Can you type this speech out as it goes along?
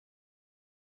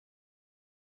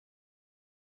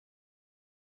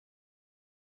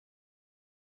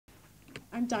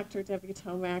I'm Dr. Debbie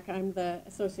Tomek. I'm the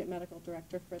Associate Medical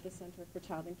Director for the Center for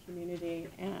Child and Community,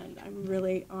 and I'm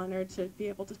really honored to be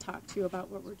able to talk to you about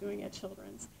what we're doing at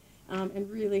Children's, and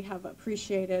really have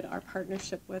appreciated our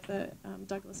partnership with the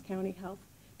Douglas County Health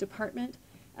Department.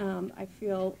 I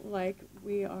feel like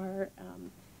we are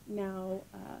now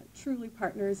truly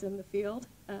partners in the field,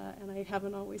 and I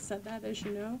haven't always said that, as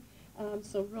you know.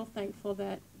 So real thankful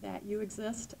that you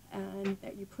exist and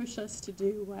that you push us to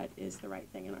do what is the right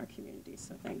thing in our community.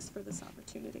 So thanks for this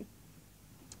opportunity.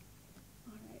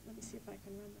 All right, let me see if I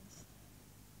can run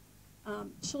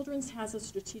this. Children's has a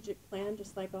strategic plan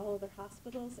just like all other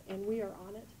hospitals, and we are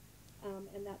on it.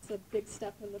 And that's a big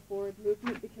step in the forward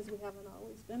movement because we haven't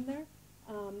always been there.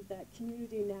 That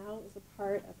community now is a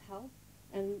part of health,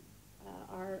 and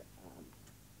our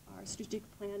strategic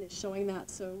plan is showing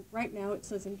that. So right now it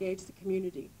says engage the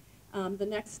community. The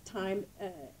next time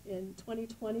in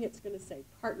 2020 it's going to say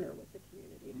partner with the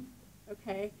community.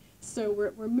 Okay, so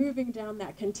we're moving down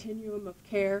that continuum of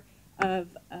care of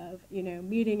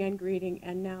meeting and greeting,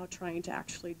 and now trying to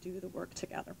actually do the work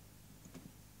together.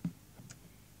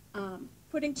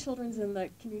 Putting children's in the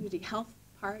community health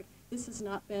part. This has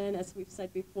not been, as we've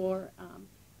said before,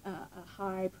 a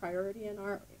high priority in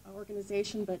our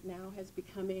organization, but now has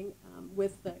becoming,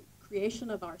 with the creation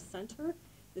of our center,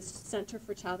 this Center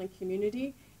for Child and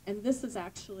Community, and this is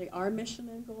actually our mission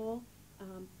and goal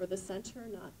for the center,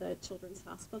 not the Children's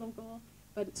Hospital goal,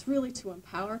 but it's really to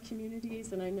empower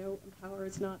communities, and I know empower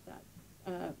is not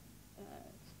that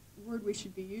word we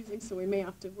should be using, so we may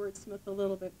have to wordsmith a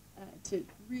little bit to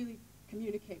really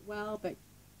communicate well, but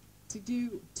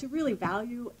to really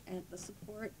value and the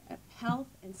support of health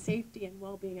and safety and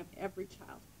well-being of every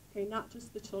child, okay, not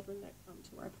just the children that come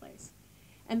to our place.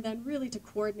 And then really to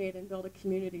coordinate and build a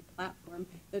community platform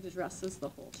that addresses the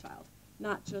whole child,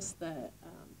 not just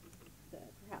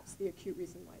perhaps the acute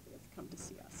reason why they have come to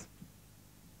see us.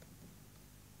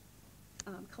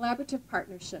 Collaborative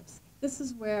partnerships. This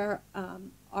is where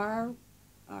our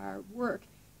work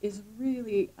is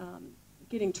really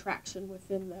getting traction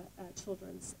within the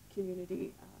children's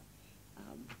community.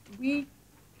 We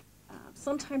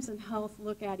sometimes in health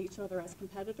look at each other as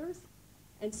competitors,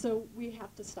 and so we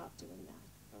have to stop doing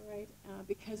that, all right?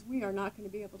 Because we are not going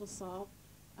to be able to solve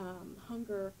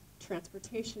hunger,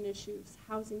 transportation issues,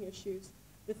 housing issues,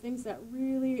 the things that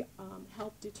really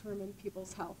help determine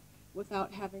people's health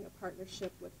without having a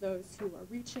partnership with those who are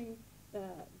reaching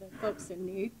the folks in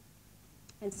need.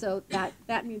 And so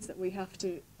that means that we have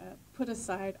to put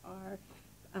aside our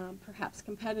perhaps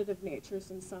competitive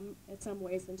natures in some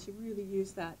ways, and to really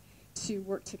use that to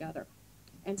work together.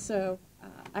 And so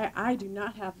I do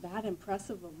not have that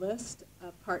impressive a list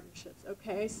of partnerships.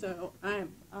 Okay, so I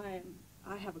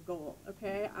have a goal.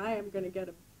 Okay, I am going to get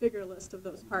a bigger list of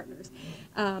those partners,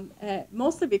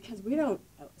 mostly because we don't.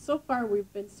 So far,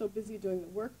 we've been so busy doing the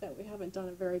work that we haven't done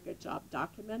a very good job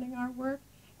documenting our work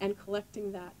and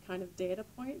collecting that kind of data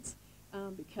points,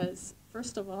 because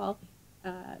first of all,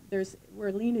 we're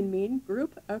a lean and mean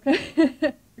group.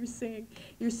 Okay, you're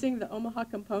seeing the Omaha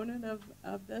component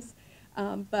of this,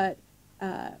 but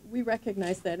we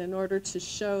recognize that in order to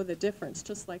show the difference,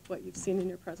 just like what you've seen in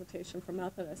your presentation from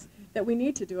Methodist, that we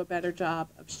need to do a better job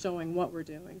of showing what we're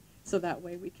doing, so that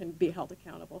way we can be held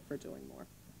accountable for doing more.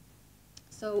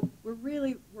 So we're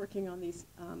really working on these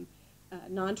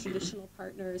non-traditional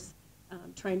partners,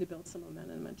 trying to build some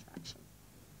momentum and traction.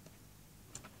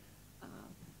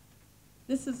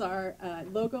 This is our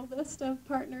logo list of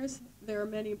partners. There are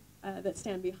many that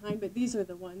stand behind, but these are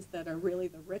the ones that are really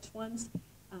the rich ones.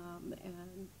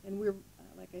 And we're,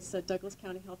 like I said, Douglas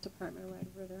County Health Department right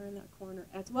over there in that corner,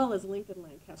 as well as Lincoln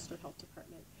Lancaster Health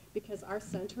Department. Because our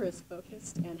center is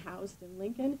focused and housed in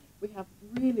Lincoln, we have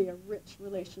really a rich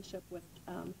relationship with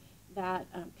that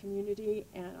community,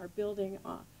 and are building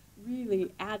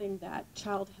really adding that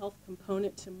child health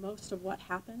component to most of what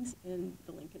happens in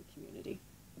the Lincoln community.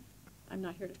 I'm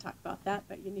not here to talk about that,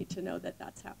 but you need to know that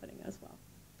that's happening as well.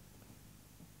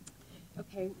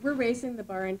 Okay, we're raising the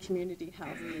bar in community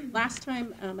health. Last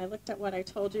time I looked at what I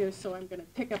told you, so I'm going to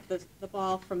pick up the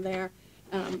ball from there.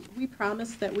 We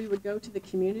promised that we would go to the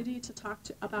community to talk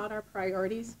about our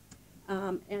priorities,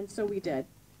 and so we did.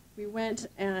 We went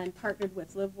and partnered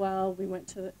with LiveWell. We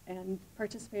went and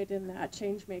participated in that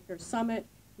Changemaker Summit.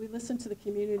 We listened to the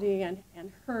community and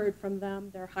heard from them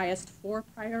their highest 4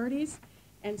 priorities.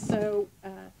 And so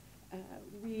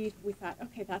we thought,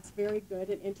 okay, that's very good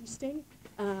and interesting.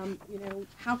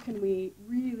 How can we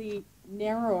really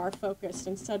narrow our focus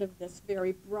instead of this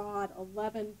very broad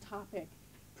 11-topic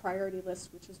priority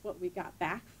list, which is what we got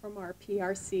back from our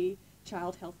PRC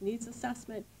Child Health Needs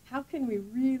Assessment? How can we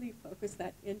really focus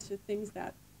that into things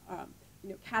that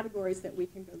categories that we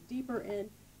can go deeper in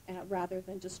rather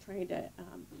than just trying to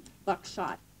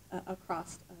buckshot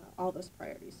across all those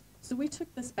priorities. So we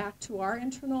took this back to our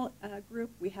internal group.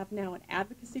 We have now an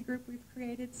advocacy group we've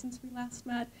created since we last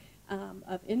met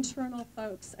of internal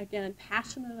folks, again,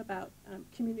 passionate about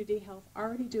community health,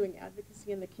 already doing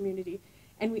advocacy in the community.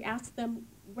 And we asked them,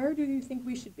 where do you think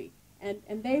we should be?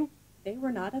 And they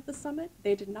were not at the summit.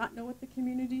 They did not know what the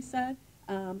community said.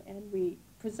 And we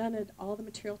presented all the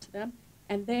material to them.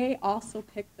 And they also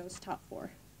picked those top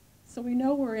 4. So we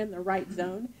know we're in the right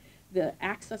zone. The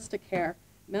access to care,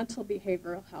 mental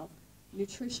behavioral health,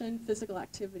 nutrition, physical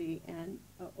activity, and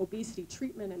obesity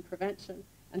treatment and prevention,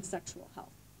 and sexual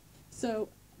health. So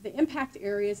the impact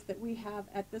areas that we have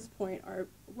at this point are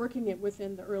working it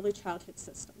within the early childhood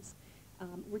systems.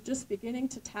 We're just beginning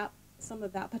to tap some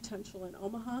of that potential in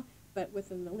Omaha, but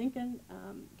within the Lincoln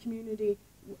community,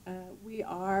 we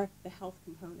are the health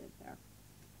component there.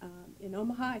 In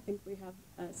Omaha, I think we have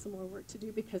some more work to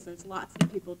do because there's lots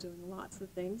of people doing lots of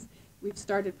things. We've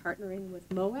started partnering with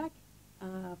MOAC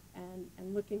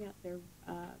and looking at their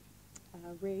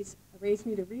Raise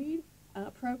Me to Read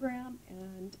program,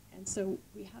 and so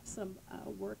we have some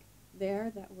work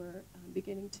there that we're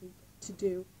beginning to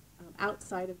do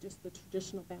outside of just the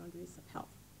traditional boundaries of health.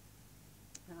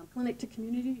 Clinic to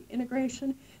community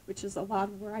integration, which is a lot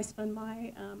of where I spend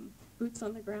my boots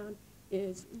on the ground,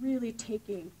 is really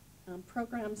taking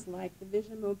programs like the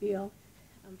Vision Mobile,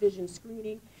 vision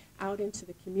screening out into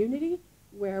the community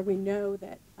where we know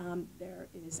that there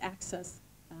is access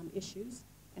issues.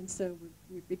 And so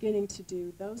we're beginning to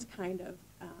do those kind of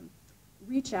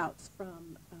reach outs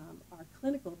from our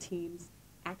clinical teams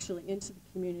actually into the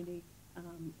community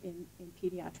in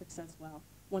pediatrics as well.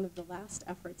 One of the last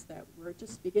efforts that we're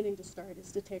just beginning to start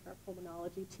is to take our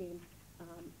pulmonology team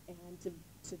and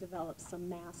to develop some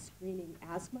mass screening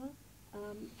asthma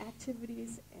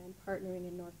activities and partnering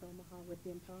in North Omaha with the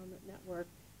Empowerment Network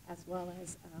as well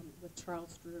as with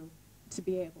Charles Drew to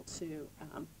be able to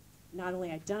not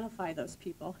only identify those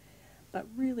people, but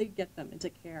really get them into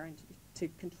care and to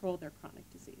control their chronic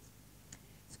disease.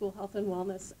 School health and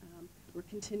wellness, we're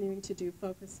continuing to do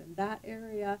focus in that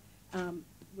area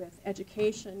with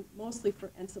education, mostly for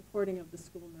and supporting of the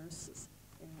school nurses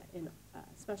in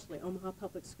especially Omaha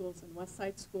Public Schools and West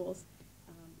Side Schools.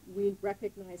 We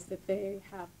recognize that they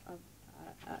have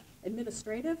an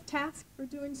administrative task for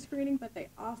doing screening, but they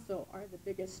also are the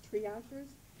biggest triagers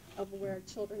of where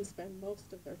children spend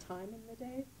most of their time in the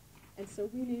day. And so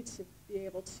we need to be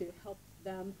able to help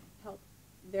them help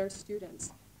their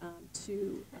students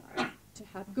to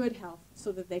have good health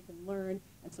so that they can learn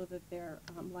and so that their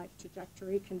life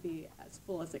trajectory can be as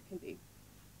full as it can be.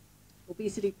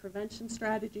 Obesity prevention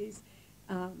strategies,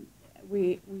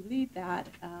 we lead that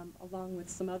along with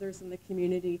some others in the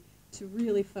community to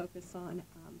really focus on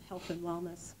health and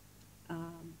wellness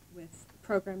with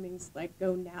programmings like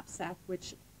Go Knapsack,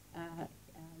 which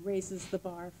raises the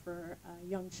bar for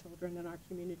young children in our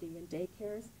community in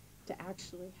daycares to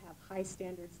actually have high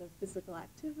standards of physical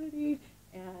activity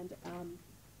and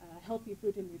healthy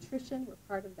food and nutrition. We're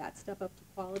part of that Step Up to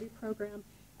Quality program.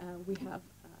 We have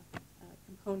a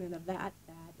component of that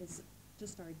is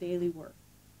just our daily work.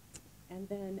 And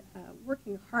then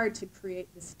working hard to create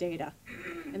this data.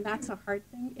 And that's a hard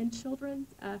thing in children.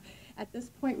 At this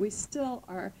point, we still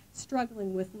are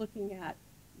struggling with looking at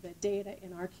the data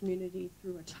in our community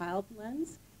through a child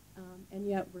lens. And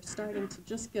yet we're starting to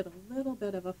just get a little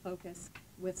bit of a focus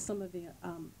with some of the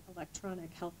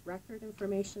electronic health record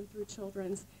information through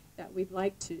children's that we'd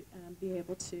like to be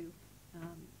able to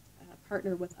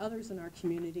partner with others in our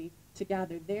community to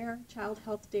gather their child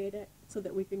health data so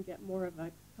that we can get more of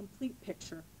a complete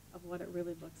picture of what it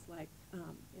really looks like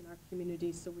in our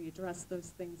community, so we address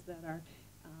those things that are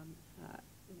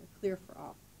clear for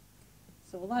all.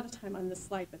 So a lot of time on this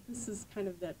slide, but this is kind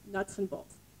of the nuts and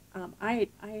bolts. I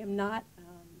am not,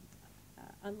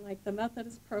 unlike the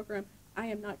Methodist program, I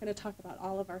am not going to talk about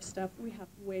all of our stuff. We have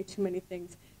way too many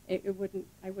things. I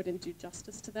wouldn't do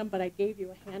justice to them, but I gave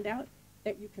you a handout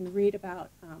that you can read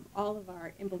about all of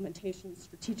our implementation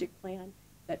strategic plan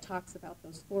that talks about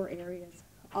those 4 areas,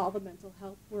 all the mental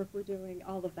health work we're doing,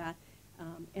 all of that.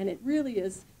 And it really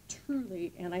is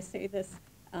truly, and I say this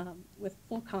with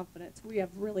full confidence, we have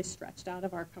really stretched out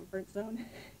of our comfort zone,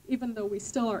 even though we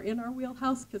still are in our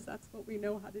wheelhouse because that's what we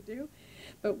know how to do.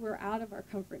 But we're out of our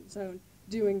comfort zone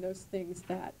doing those things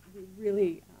that we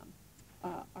really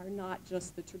are not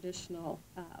just the traditional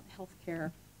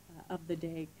healthcare of the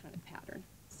day kind of pattern.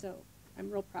 So I'm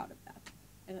real proud of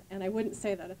that. And I wouldn't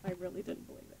say that if I really didn't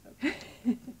believe it,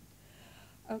 okay?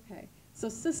 Okay, so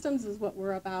systems is what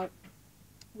we're about.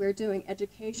 We're doing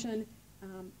education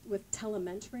with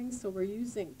telementoring. So we're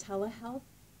using telehealth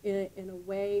in a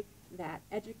way that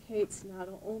educates not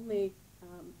only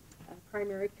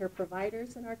primary care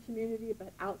providers in our community,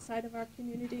 but outside of our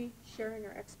community, sharing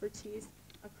our expertise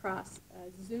across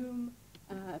a Zoom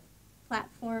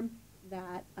platform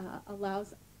that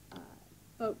allows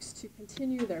folks to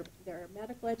continue their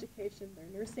medical education, their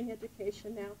nursing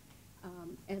education now,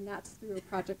 and that's through a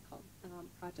project called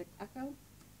Project Echo.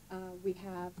 We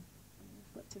have, I'm going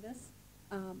to flip to this,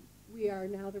 we are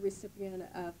now the recipient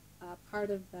of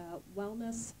part of the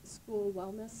wellness, school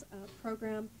wellness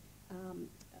program,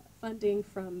 funding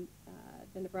from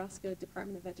the Nebraska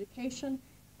Department of Education,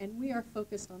 and we are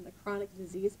focused on the chronic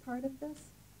disease part of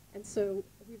this. And so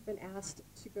we've been asked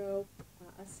to go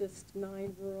assist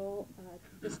 9 rural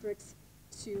districts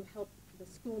to help the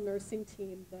school nursing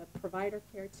team, the provider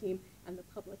care team, and the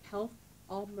public health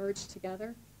all merge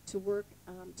together to work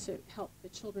to help the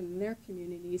children in their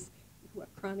communities who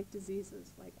have chronic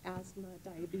diseases like asthma,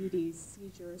 diabetes,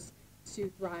 seizures, to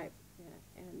thrive.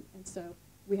 And so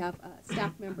we have a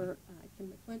staff member,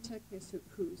 Kim McClintock,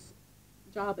 whose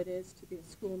job it is to be a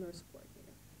school nurse coordinator.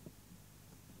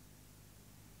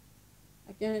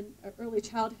 Again, early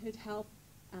childhood health,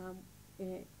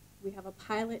 we have a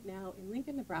pilot now in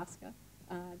Lincoln, Nebraska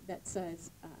that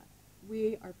says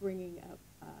we are bringing a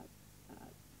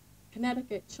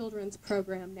Connecticut Children's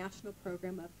Program, national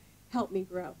program of Help Me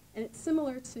Grow. And it's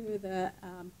similar to the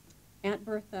Aunt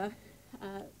Bertha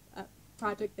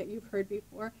project that you've heard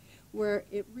before, where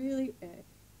it really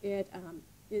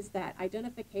is that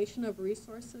identification of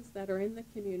resources that are in the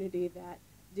community that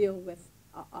deal with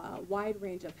a wide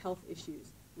range of health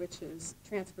issues, which is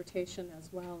transportation as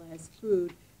well as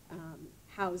food,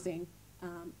 housing,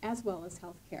 as well as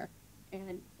health care.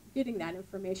 And getting that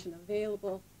information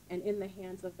available and in the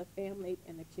hands of the family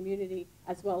and the community,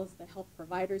 as well as the health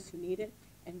providers who need it,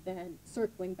 and then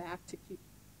circling back to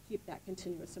keep that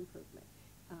continuous improvement.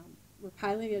 We're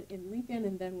piloting it in Lincoln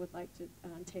and then would like to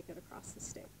take it across the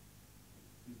state.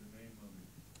 Is the name of it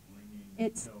bringing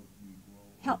it's Help Me Grow?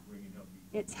 Help, Bringing Help Me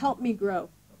Grow? it's Help Me Grow. Help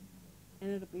Me Grow.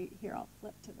 And it'll be, here, I'll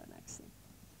flip to the next thing.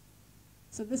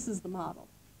 So this is the model,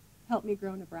 Help Me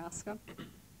Grow Nebraska.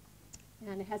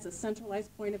 And it has a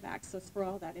centralized point of access for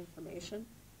all that information,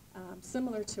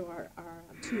 similar to our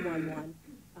 211,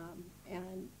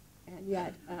 and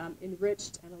yet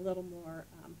enriched and a little more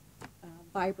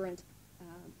vibrant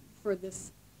for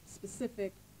this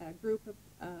specific group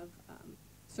of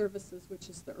services, which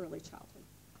is the early childhood.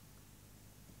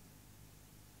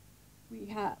 We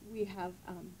have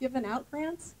given out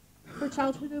grants for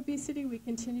childhood obesity. We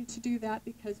continue to do that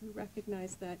because we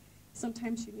recognize that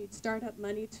sometimes you need startup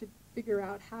money to figure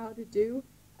out how to do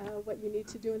what you need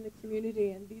to do in the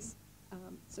community, and these,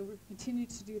 so we've continued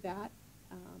to do that,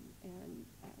 and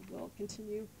we'll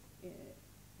continue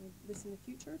this in the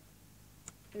future.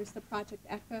 There's the Project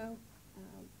Echo,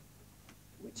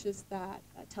 which is that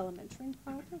telementoring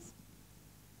project.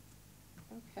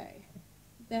 Okay,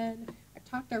 then I've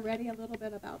talked already a little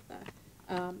bit about the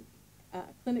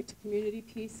clinic to community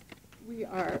piece. We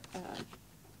are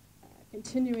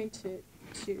continuing to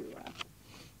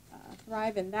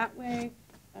thrive in that way.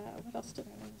 What else did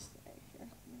I want to say here?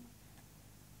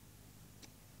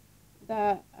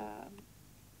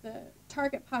 The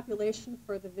target population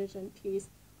for the vision piece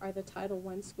are the Title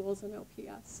I schools and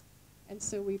OPS. And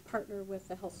so we partner with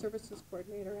the health services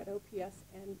coordinator at OPS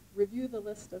and review the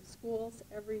list of schools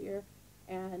every year,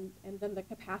 and then the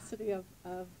capacity of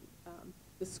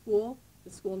the school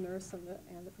nurse and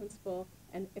the principal,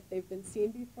 and if they've been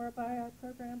seen before by our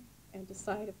program, and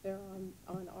decide if they're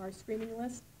on our screening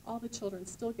list. All the children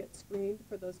still get screened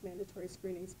for those mandatory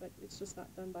screenings, but it's just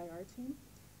not done by our team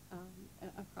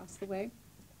across the way.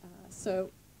 So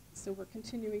we're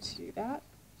continuing to do that.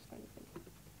 Just trying to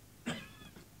think.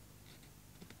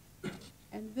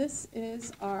 And this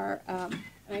is our, and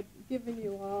I've given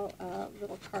you all a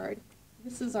little card.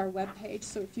 This is our webpage,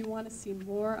 so if you want to see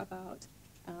more about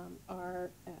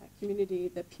our community,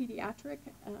 the pediatric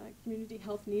community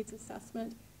health needs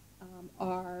assessment,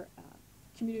 our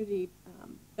community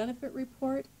benefit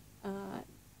report,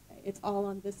 it's all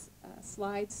on this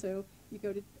slide, so you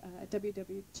go to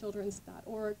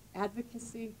www.childrens.org,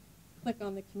 advocacy, click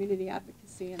on the community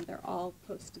advocacy, and they're all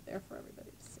posted there for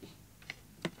everybody to see.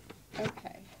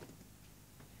 Okay.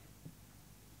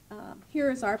 Here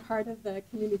is our part of the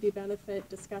community benefit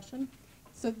discussion.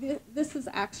 So this is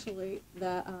actually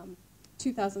the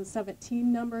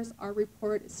 2017 numbers. Our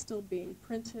report is still being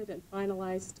printed and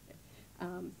finalized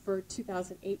for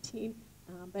 2018,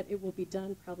 but it will be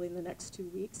done probably in the next 2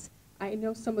 weeks. I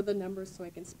know some of the numbers, so I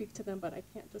can speak to them, but I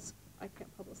can't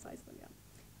publicize them yet.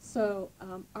 So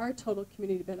our total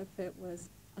community benefit was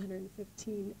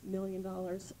 $115 million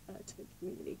to the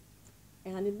community.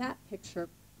 And in that picture,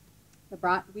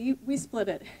 we split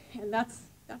it, and that's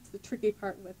the tricky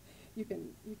part with, you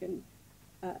can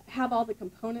have all the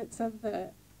components of the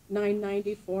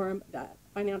 990 form,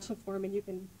 financial form, and you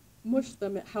can mush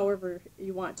them however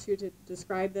you want to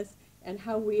describe this. And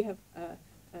how we have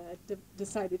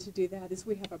decided to do that is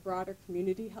we have a broader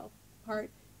community health part,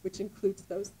 which includes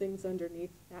those things underneath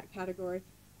that category: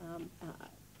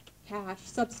 cash,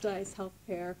 subsidized health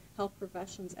care, health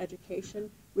professions, education,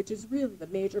 which is really the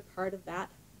major part of that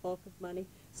bulk of money.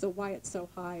 So why it's so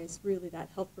high is really that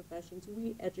health professions.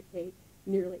 We educate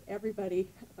nearly everybody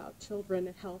about children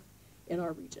and health in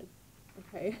our region.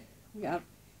 Okay, we have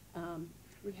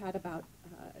we had about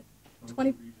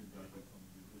 20.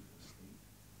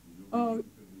 Oh,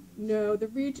 no, the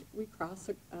region, we cross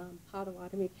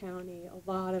Potawatomi County, a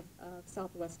lot of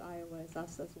southwest Iowa is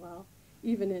us as well,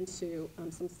 even into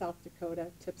some South Dakota,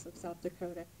 tips of South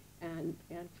Dakota, and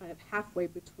kind of halfway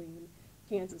between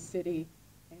Kansas City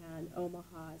and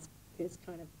Omaha is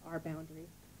kind of our boundary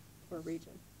for a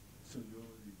region. So you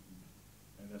already,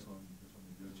 and that's on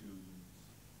your children's,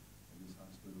 I guess,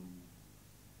 hospital,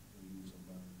 you use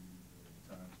somebody,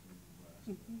 times, last,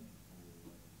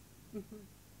 Mm-hmm.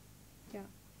 Yeah.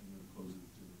 And you're closer to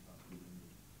the hospital,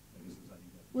 I guess that's how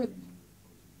you got We're, the reason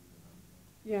closer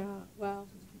to yeah, well,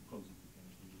 closer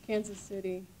to Kansas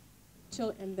City,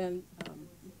 and then,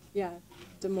 yeah,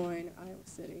 Des Moines, Iowa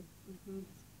City,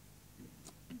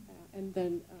 and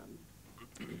then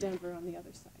Denver on the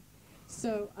other side.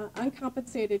 So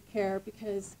uncompensated care,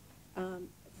 because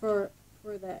for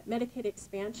the Medicaid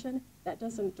expansion, that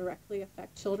doesn't directly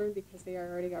affect children because they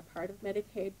already are part of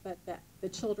Medicaid, but the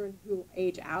children who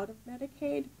age out of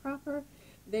Medicaid proper,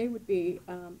 they would be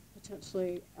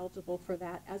potentially eligible for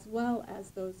that, as well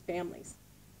as those families,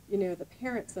 the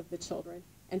parents of the children.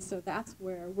 And so that's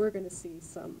where we're going to see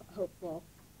some hopeful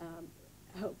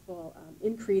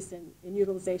increase in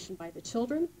utilization by the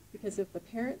children, because if the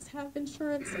parents have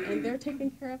insurance and they're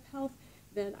taking care of health,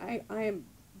 then I am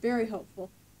very hopeful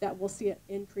that we'll see an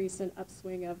increase in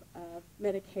upswing of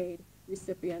Medicaid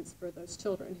recipients for those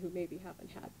children who maybe haven't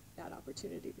had that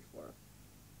opportunity before.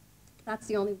 That's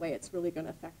the only way it's really going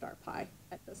to affect our pie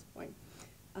at this point.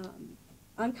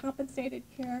 Uncompensated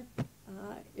care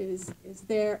is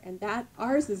there, and that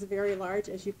ours is very large,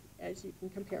 as you can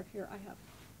compare here. I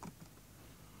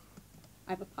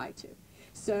have a pie too.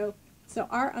 So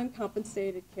our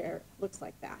uncompensated care looks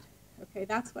like that. Okay,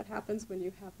 that's what happens when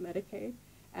you have Medicaid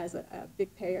as a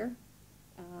big payer,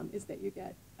 is that you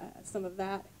get some of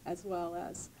that, as well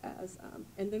as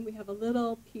and then we have a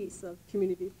little piece of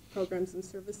community programs and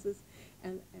services,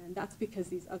 and that's because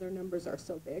these other numbers are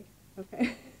so big.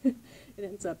 Okay, it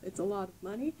ends up, it's a lot of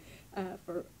money,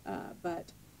 but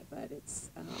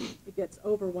it gets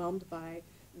overwhelmed by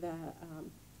the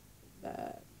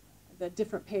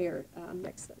different payer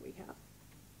mix that we have.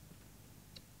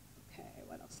 Okay,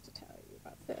 what else to tell you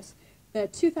about this? The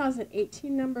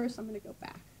 2018 numbers, I'm going to go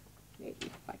back, maybe,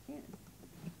 if I can.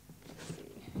 Let's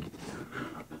see.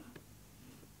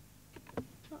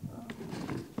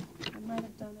 I might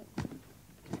have done it.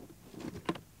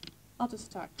 I'll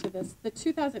just talk to this. The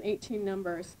 2018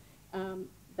 numbers,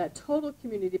 the total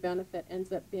community benefit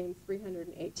ends up being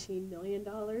 $318 million.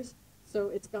 So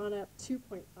it's gone up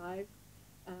 2.5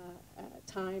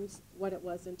 times what it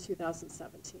was in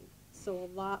 2017. So a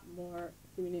lot more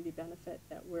community benefit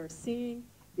that we're seeing,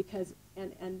 because,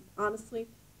 and honestly,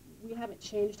 we haven't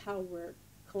changed how we're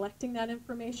collecting that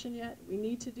information yet. We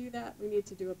need to do that. We need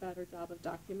to do a better job of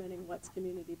documenting what's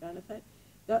community benefit.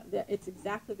 It's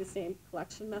exactly the same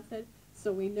collection method,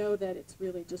 so we know that it's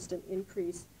really just an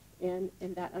increase in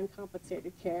that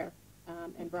uncompensated care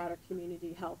and broader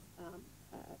community health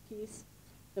piece.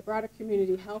 The broader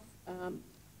community health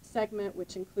segment,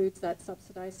 which includes that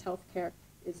subsidized health care,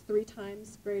 is 3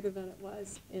 times greater than it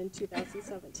was in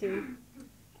 2017.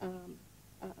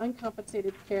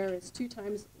 Uncompensated care is 2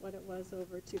 times what it was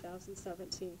over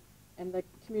 2017, and the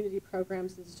community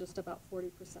programs is just about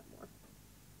 40% more.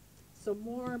 So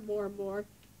more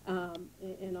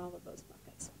in all of those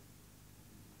buckets.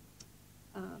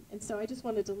 And so I just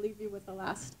wanted to leave you with the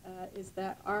last, is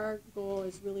that our goal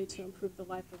is really to improve the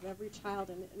life of every child,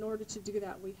 and in order to do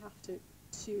that, we have to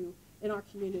in our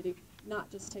community, not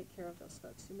just take care of those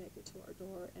folks who make it to our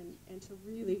door, and to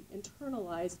really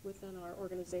internalize within our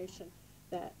organization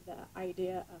the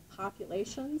idea of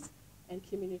populations and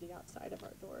community outside of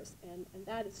our doors. And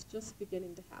that is just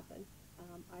beginning to happen,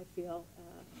 I feel,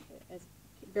 as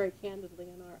very candidly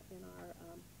in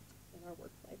our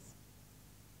workplace.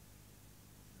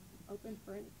 Open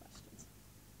for any questions.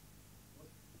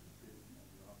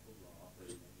 of law,